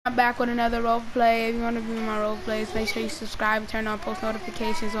I'm back with another role play. If you want to view my role plays, make sure you subscribe and turn on post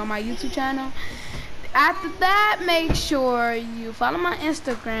notifications on my YouTube channel. After that, make sure you follow my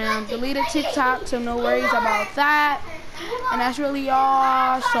Instagram, delete a TikTok, so no worries about that. And that's really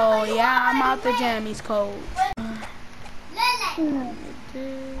all. So yeah, I'm out the jammies code.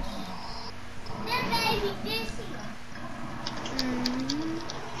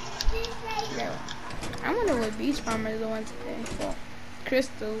 I wonder what beach bomber is the one today. So,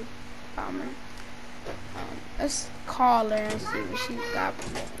 Crystal Bomber. Let's call her and see what she got,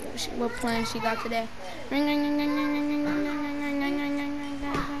 what plan she got today. Ring, ring, ring, ring, ring, ring, ring, ring, ring, ring, ring, ring, ring,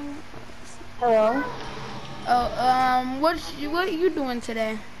 ring. Hello? Oh, what are you doing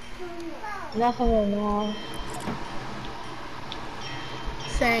today? Nothing right now.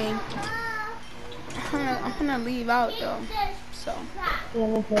 Same. I'm gonna leave out though. So. Yeah,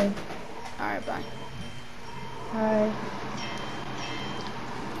 me too. Alright, bye. Alright.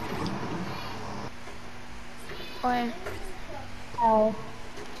 Go ahead. Hi.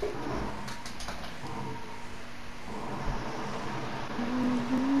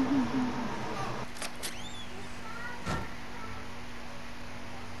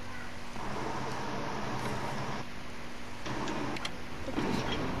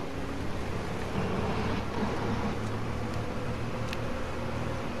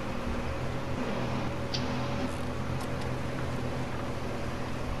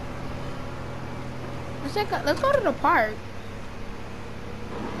 Let's go to the park.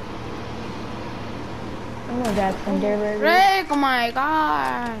 I'm gonna grab some dirt. Rick, oh my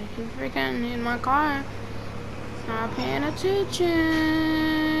god. You freaking in my car. Not paying attention.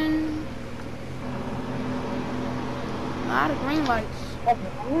 A lot of green lights. I'm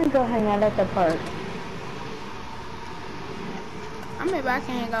gonna go hang out at the park. Maybe I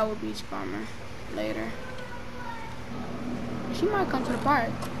can hang out with Beach Bomber later. She might come to the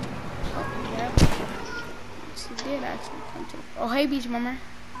park. Oh, yeah. She did actually come to the park. Oh, hey, Beach Bomber.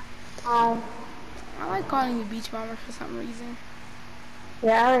 I like calling you Beach Bomber for some reason.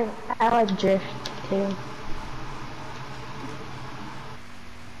 Yeah, I like drift too.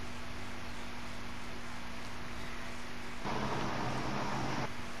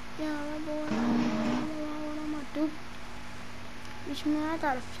 Yeah, that boy. What I'm gonna do? Which man, I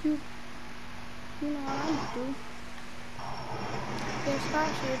got a few. You know what I'm gonna do? Yeah, stop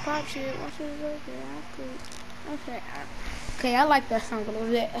shit, pop shit. Watch it okay. Okay. Okay, I like that song a little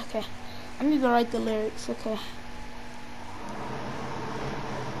bit. Okay. I need to write the lyrics. Okay.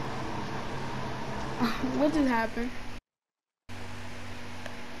 What just happened?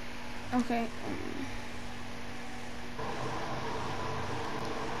 Okay.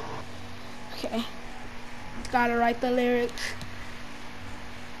 Okay. Gotta write the lyrics.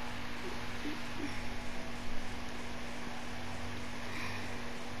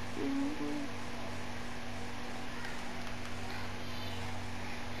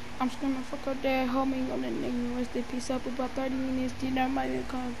 I'm screaming, fuck up there, homie, on the nigga, rest in peace up about 30 minutes, did that might be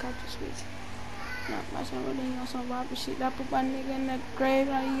calling cop the switch. Not my son really on some robber shit. I put my nigga in the grave,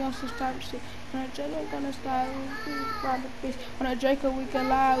 now he on some type shit. When a Draco gonna style, we rob the bitch. When a Draco we can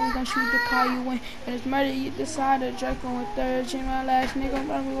lie, we gon' shoot the car you in. When it's murder, you decide the Draco in third. Chin my last nigga,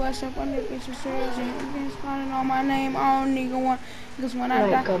 but we watch up on the bitch with surgeon. You been spawning on my name, I don't nigga want. Because when I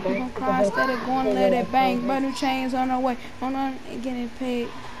die, you gon' cry instead of going let it bang. But new chains on the way, on getting paid.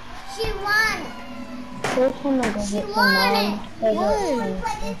 She won! Which one am I gonna get from mom? What?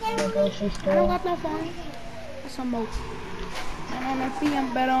 I don't got no phone. That's some more. And on that feet,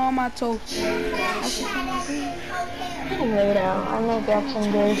 I'm better on my toes. I'm laid out. I'm gonna grab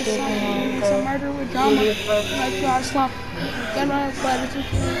some groceries and some murder with drama. Like you all slump. Get on the butt. It's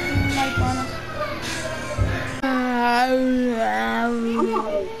just like Bono. I'm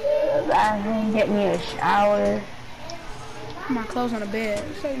gonna get me a shower. Put my clothes on the bed.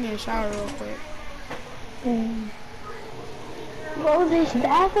 Let's take me a shower real quick. Bro, this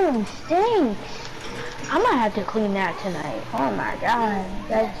bathroom stinks. I might have to clean that tonight. Oh my god.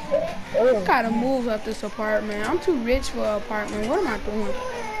 That's I gotta move up this apartment. I'm too rich for an apartment. What am I doing?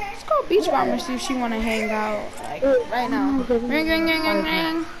 Let's go Beach Bomber, see if she wanna hang out. Like right now. Ring, ring, ring, ring,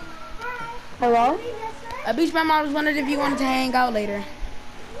 ring. Hello? A Beach Bomber, I was wondering if you wanted to hang out later.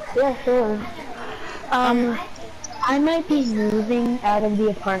 Yeah, sure. I might be moving out of the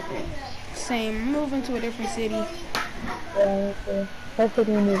apartment. Same. I'm moving to a different city. Yeah, that's what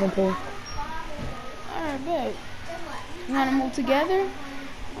we're moving to. Alright, bet. You wanna move together?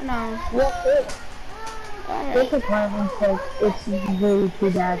 Or no? Yeah, Alright. this apartment's like, it's really too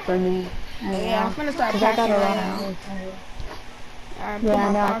bad for me. Yeah, I'm gonna start packing right now. Alright, put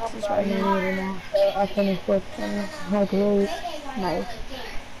my boxes right here. So I can equip them. Like, really nice.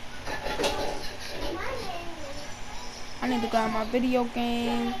 I need to grab my video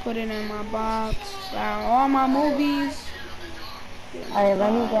game, put it in my box, grab all my movies. Alright,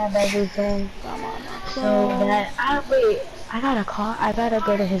 let me grab everything. Grab all my So clothes. that wait, I gotta call. I gotta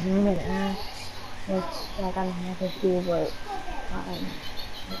go to his room and ask. Which like I don't never do, but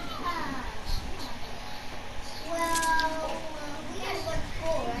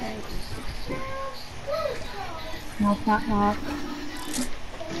knock.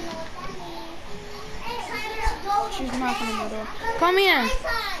 She's knocking on my door. Come in.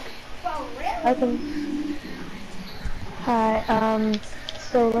 Okay. Hi.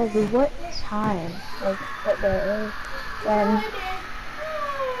 So like, what time? Like, what day is? When?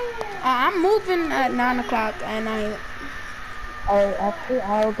 I'm moving at 9 o'clock at night. Actually,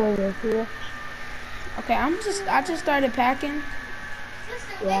 I'll go with you. Okay, I just started packing.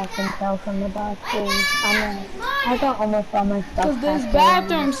 Yeah, I can tell from the boxes. I got almost all my stuff. Cause this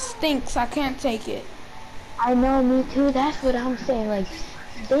bathroom stinks. I can't take it. I know, me too. That's what I'm saying. Like,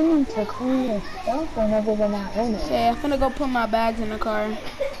 they need to clean their stuff whenever they're not in it. Okay, I'm gonna go put my bags in the car.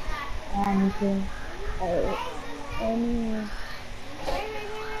 Yeah, me too.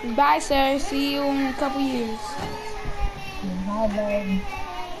 Bye, sir. See you in a couple years. Bye, babe.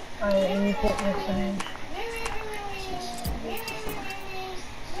 Alright, let me put this in.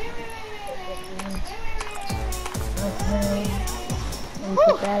 Okay. Let me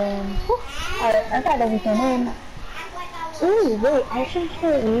put that in. Alright, I got everything in. Ooh, wait, I should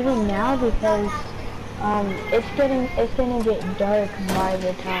start leaving now because it's gonna get dark by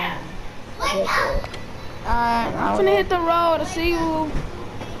the time. I'm gonna hit the road. I'll see you.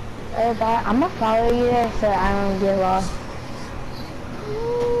 Hey, bye. I'm gonna follow you there so I don't get lost.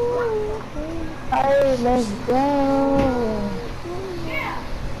 Alright, let's go.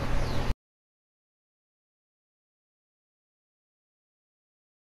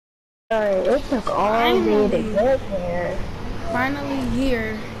 Alright, it took all day to get here. Finally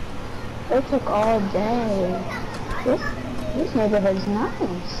here. It took all day. This neighborhood's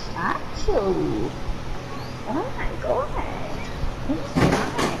nice, actually. Oh my god. It's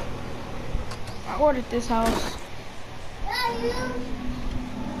nice. I ordered this house.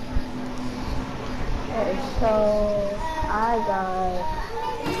 Okay, so I got...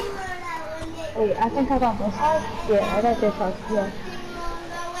 Wait, I think I got this house? Yeah, I got this house, yeah.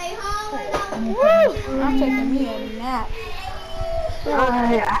 Woo! I'm taking me a nap. For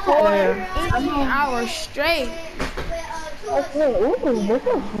 18 hours straight. Okay, ooh, this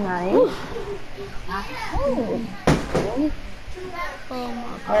is nice. Ooh. Oh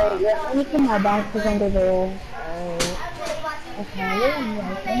my god. Alright, let me put my boxes under there. Okay,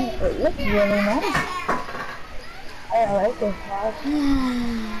 it looks really nice. I like this house.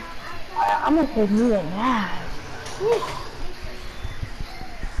 I'm gonna take me a nap.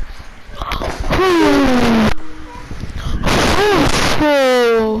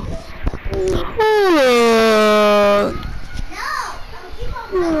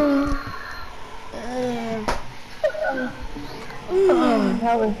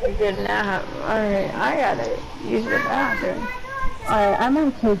 That was a good nap. Alright, I gotta use the bathroom. Alright, I'm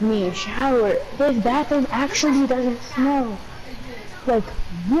gonna take me a shower. This bathroom actually doesn't smell like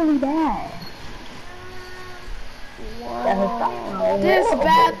really bad. Wow. This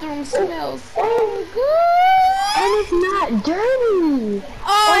bathroom smells so good. And it's not dirty.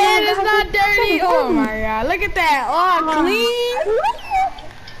 Oh, and it's not dirty. Oh my god, look at that. Oh, clean.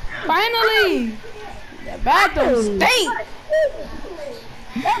 Finally. The bathroom stank.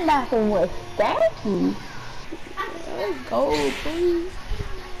 That bathroom was stanky. Let's go, please.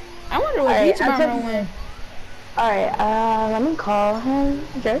 I wonder what each room went. Alright, let me call him.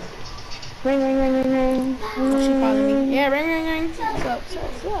 Just ring. Oh, she calling me. Yeah, ring.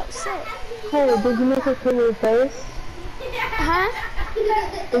 What's up? Hey, did you make it to your place? Huh?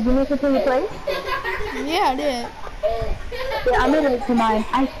 Did you make it to your place? Yeah, I did. Yeah, I made it to mine.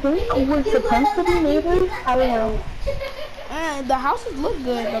 I think we're supposed to be neighbors. I don't know. The houses look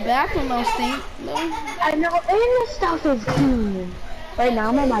good. The bathroom don't stink. No. I know, and the stuff is clean. Right now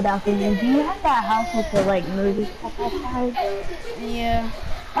I'm at my balcony. Do you have that house with the like movie stuff outside? Yeah.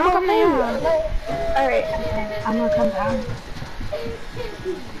 I'm gonna come down. Alright, okay. I'm gonna come down.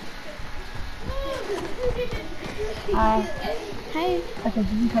 Hey. Okay, you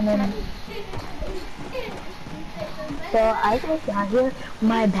can come in. So I just got here.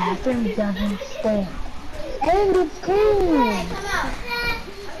 My bathroom doesn't stink. And it's clean.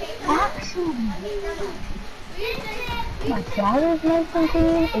 Actually, my shower's nice and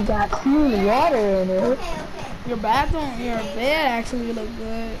clean. It got clean water in it. Your bathroom, your bed actually look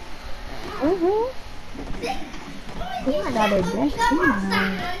good. Yeah, I got a drink too.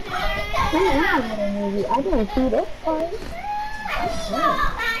 I I didn't see this part.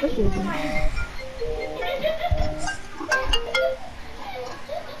 This is okay.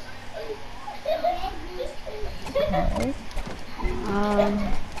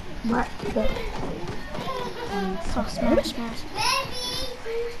 What the? So smash.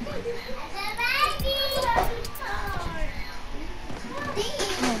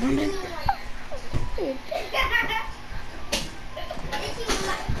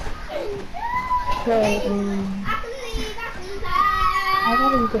 Okay, I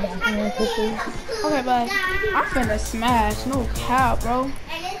gotta use the bathroom quickly. Okay, but I'm finna smash. No cap, bro.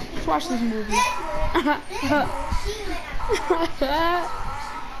 Let's watch this movie.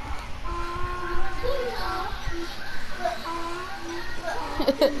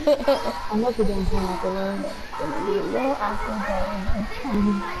 I'm not doing something like alone. It's gonna be a little awkward,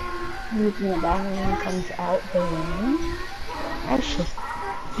 but using the bathroom comes out the room. That's just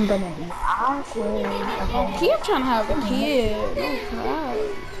gonna be awkward. Oh, Okay. I'm trying to have a kid. No crap.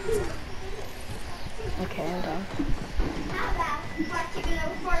 Okay, I'm done.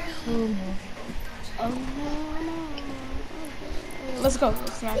 Oh no. Let's go.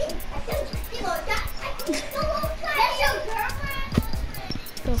 Let's smash it.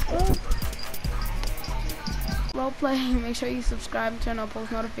 Let's go. Roleplay. Make sure you subscribe and turn on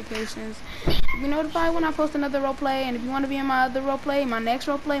post notifications. Be notified when I post another roleplay. And if you want to be in my other roleplay, my next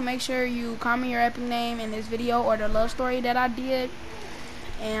roleplay, make sure you comment your epic name in this video or the love story that I did.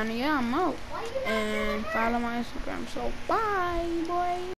 And yeah, I'm out. And follow my Instagram. So bye, boys.